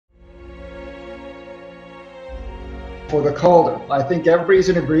for the Calder. I think everybody's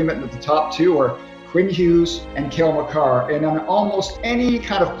in agreement that the top two are Quinn Hughes and Cale Makar. And on almost any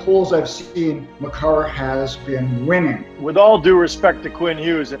kind of polls I've seen, Makar has been winning. With all due respect to Quinn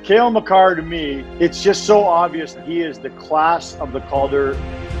Hughes, Cale Makar, to me, it's just so obvious that he is the class of the Calder.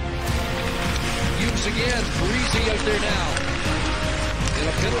 Hughes again, breezy out there now. In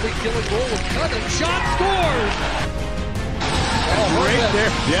a penalty killing goal with Cunning. Shot, scores! Oh, right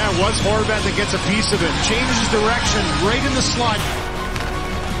there. Yeah, it was Horvat that gets a piece of it. Changes direction right in the slot.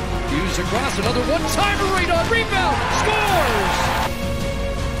 Hughes across, another one-timer right on, rebound, scores!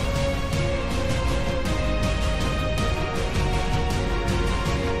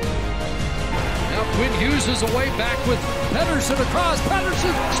 Now Quinn Hughes is away, back with Pettersson across,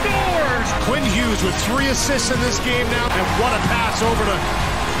 Pettersson scores! Quinn Hughes with 3 assists in this game now, and what a pass over to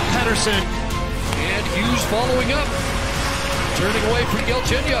Pettersson. And Hughes following up, turning away from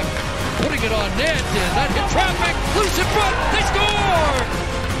Galchenyuk, putting it on net, and that hit traffic, loose in front, they score!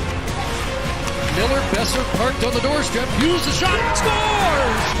 Miller, Besser parked on the doorstep. Hughes a shot,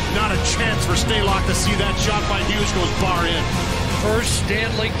 scores! Not a chance for Stalock to see that shot by Hughes goes bar in. First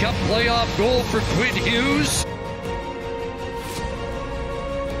Stanley Cup playoff goal for Quinn Hughes.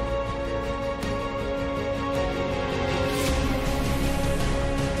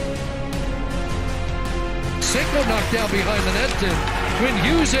 Senko knocked down behind the net, and Quinn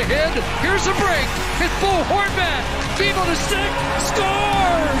Hughes ahead. Here's a break. It's Bo Horvat. Beagle to stick.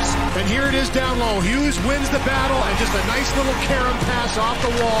 Scores! And here it is down low. Hughes wins the battle, and just a nice little carom pass off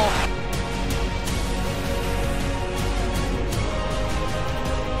the wall.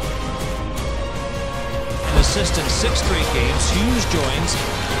 An assist in 6 straight games. Hughes joins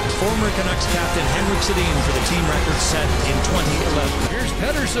former Canucks captain Henrik Sedin for the team record set in 2011. Here's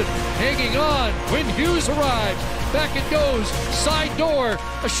Pettersson hanging on. Quinn Hughes arrives. Back it goes. Side door.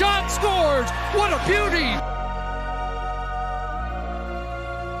 A shot, scores. What a beauty.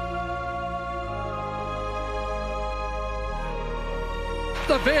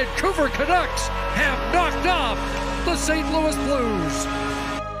 The Vancouver Canucks have knocked off the St. Louis Blues.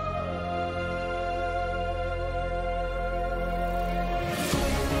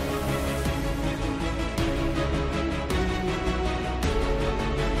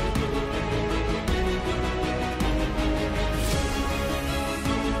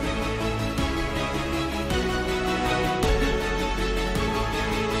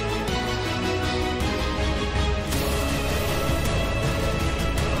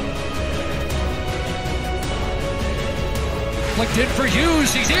 Flicked in for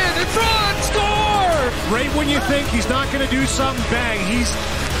Hughes, he's in front, score! Right when you think he's not going to do something, bang, he's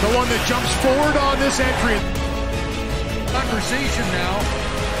the one that jumps forward on this entry. Conversation now,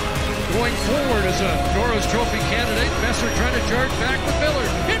 going forward as a Norris Trophy candidate. Besser trying to charge back with Miller,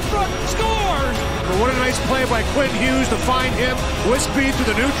 in front, scores! But what a nice play by Quinn Hughes to find him with speed to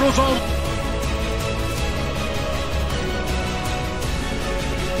the neutral zone.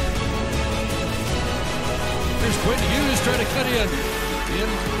 There's Quinn Hughes trying to cut in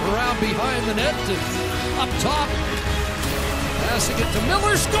around behind the net and up top. Passing it to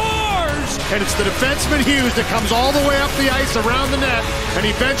Miller, scores! And it's the defenseman Hughes that comes all the way up the ice around the net and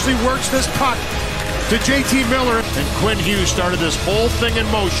eventually works this puck to JT Miller. And Quinn Hughes started this whole thing in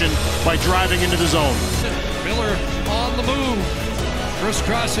motion by driving into the zone. Miller on the move.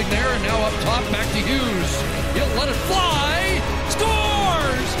 Crisscrossing there, and now up top, back to Hughes. He'll let it fly. Scores!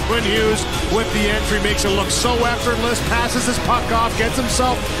 Quinn Hughes with the entry makes it look so effortless, passes his puck off, gets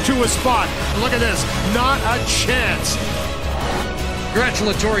himself to a spot. Look at this, not a chance.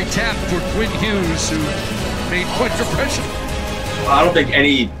 Congratulatory tap for Quinn Hughes, who made quite an impression. I don't think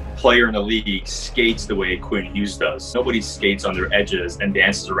any player in the league skates the way Quinn Hughes does. Nobody skates on their edges and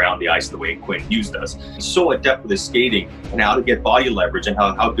dances around the ice the way Quinn Hughes does. He's so adept with his skating and how to get body leverage and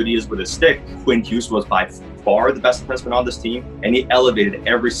how good he is with his stick. Quinn Hughes was by far the best defenseman on this team, and he elevated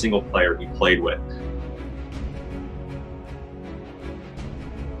every single player he played with.